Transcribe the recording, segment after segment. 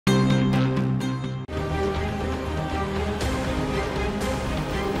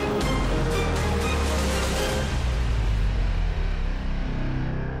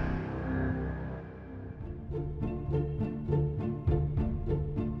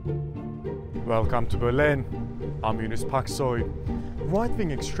Welcome to Berlin. I'm Yunus Paksoy.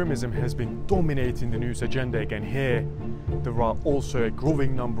 Right-wing extremism has been dominating the news agenda again here. There are also a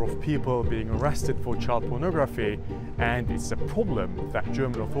growing number of people being arrested for child pornography, and it's a problem that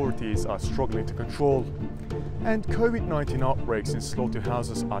German authorities are struggling to control. And COVID-19 outbreaks in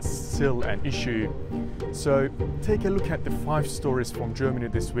slaughterhouses are still an issue. So take a look at the 5 stories from Germany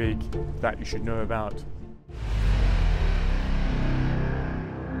this week that you should know about.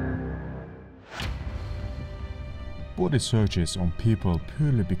 Body searches on people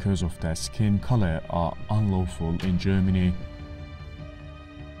purely because of their skin color are unlawful in Germany.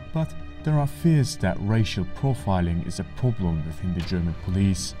 But there are fears that racial profiling is a problem within the German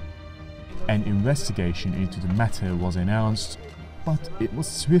police. An investigation into the matter was announced, but it was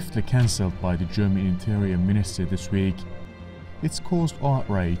swiftly cancelled by the German Interior Minister this week. It's caused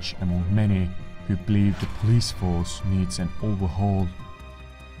outrage among many who believe the police force needs an overhaul.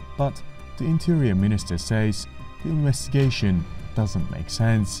 But the Interior Minister says the investigation doesn't make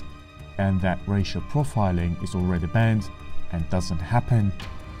sense and that racial profiling is already banned and doesn't happen.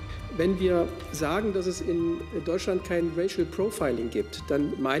 Wenn wir sagen, dass es in Deutschland kein Racial Profiling gibt,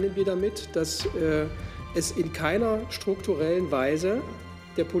 dann meinen wir damit, dass es in keiner strukturellen Weise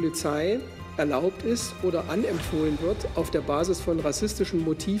der Polizei erlaubt ist oder anempfohlen wird, auf der Basis von rassistischen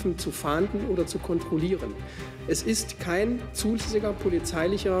Motiven zu fahnden oder zu kontrollieren. Es ist keine zulässige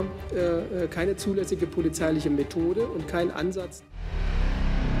polizeiliche Methode und kein Ansatz.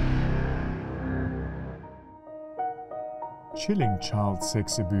 Chilling child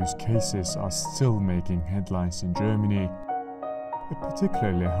sex abuse cases are still making headlines in Germany. A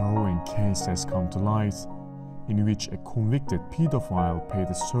particularly harrowing case has come to light, in which a convicted paedophile paid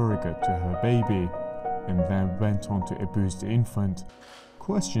a surrogate to her baby and then went on to abuse the infant.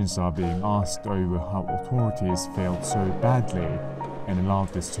 Questions are being asked over how authorities failed so badly and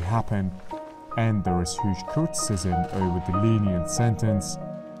allowed this to happen, and there is huge criticism over the lenient sentence.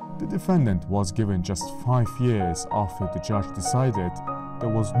 The defendant was given just 5 years after the judge decided there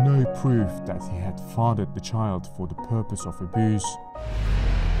was no proof that he had fathered the child for the purpose of abuse.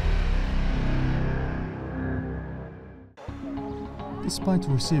 Despite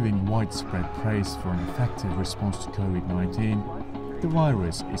receiving widespread praise for an effective response to COVID-19, the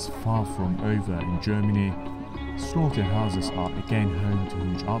virus is far from over in Germany. Slaughterhouses are again home to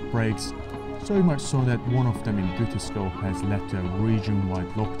huge outbreaks, so much so that one of them in Gütersloh has led to a region-wide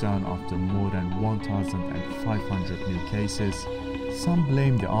lockdown after more than 1,500 new cases. Some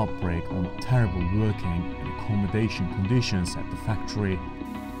blame the outbreak on terrible working and accommodation conditions at the factory.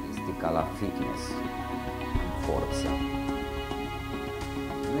 Este ca la fitness, forță.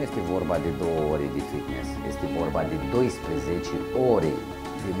 Nu este vorba de 2 ore de fitness, este vorba de 12 ore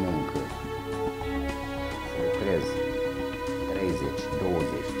de muncă. Să lucrez 30,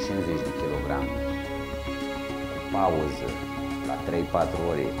 20, 50 de kilograme, pauză la 3-4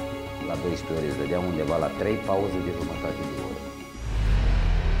 ore, la 12 ore îți dădea undeva la 3 pauze de jumătate de oră.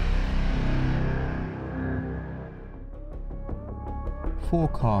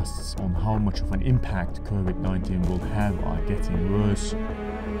 Forecasts on how much of an impact COVID-19 will have are getting worse.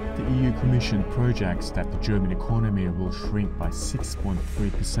 The EU Commission projects that the German economy will shrink by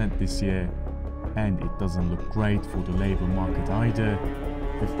 6.3% this year, and it doesn't look great for the labour market either,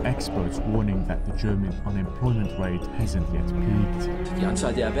 with experts warning that the German unemployment rate hasn't yet peaked. Die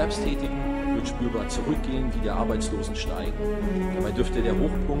Anzahl der Erwerbstätigen wird spürbar zurückgehen, wie der Arbeitslosen steigen. Dabei dürfte der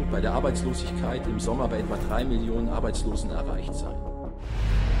Hochpunkt bei der Arbeitslosigkeit im Sommer bei etwa 3 Millionen Arbeitslosen erreicht sein.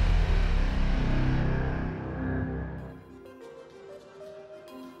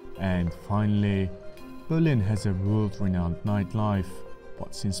 And finally, Berlin has a world-renowned nightlife,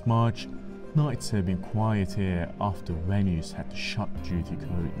 but since March, nights have been quiet here after venues had to shut due to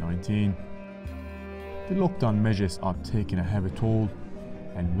COVID-19. The lockdown measures are taking a heavy toll,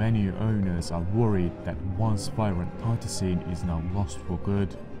 and venue owners are worried that once vibrant party scene is now lost for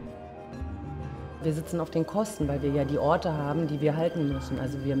good. Wir sitzen auf den Kosten, weil wir ja die Orte haben, die wir halten müssen.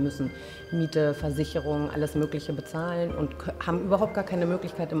 Also wir müssen Miete, Versicherung, alles Mögliche bezahlen und haben überhaupt gar keine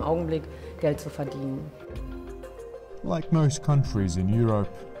Möglichkeit im Augenblick Geld zu verdienen. Like most countries in Europe,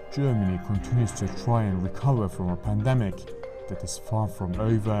 Germany continues to try and recover from a pandemic that is far from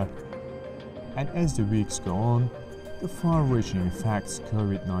over. And as the weeks go on, the far-reaching effects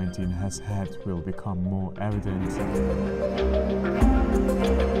COVID-19 has had will become more evident.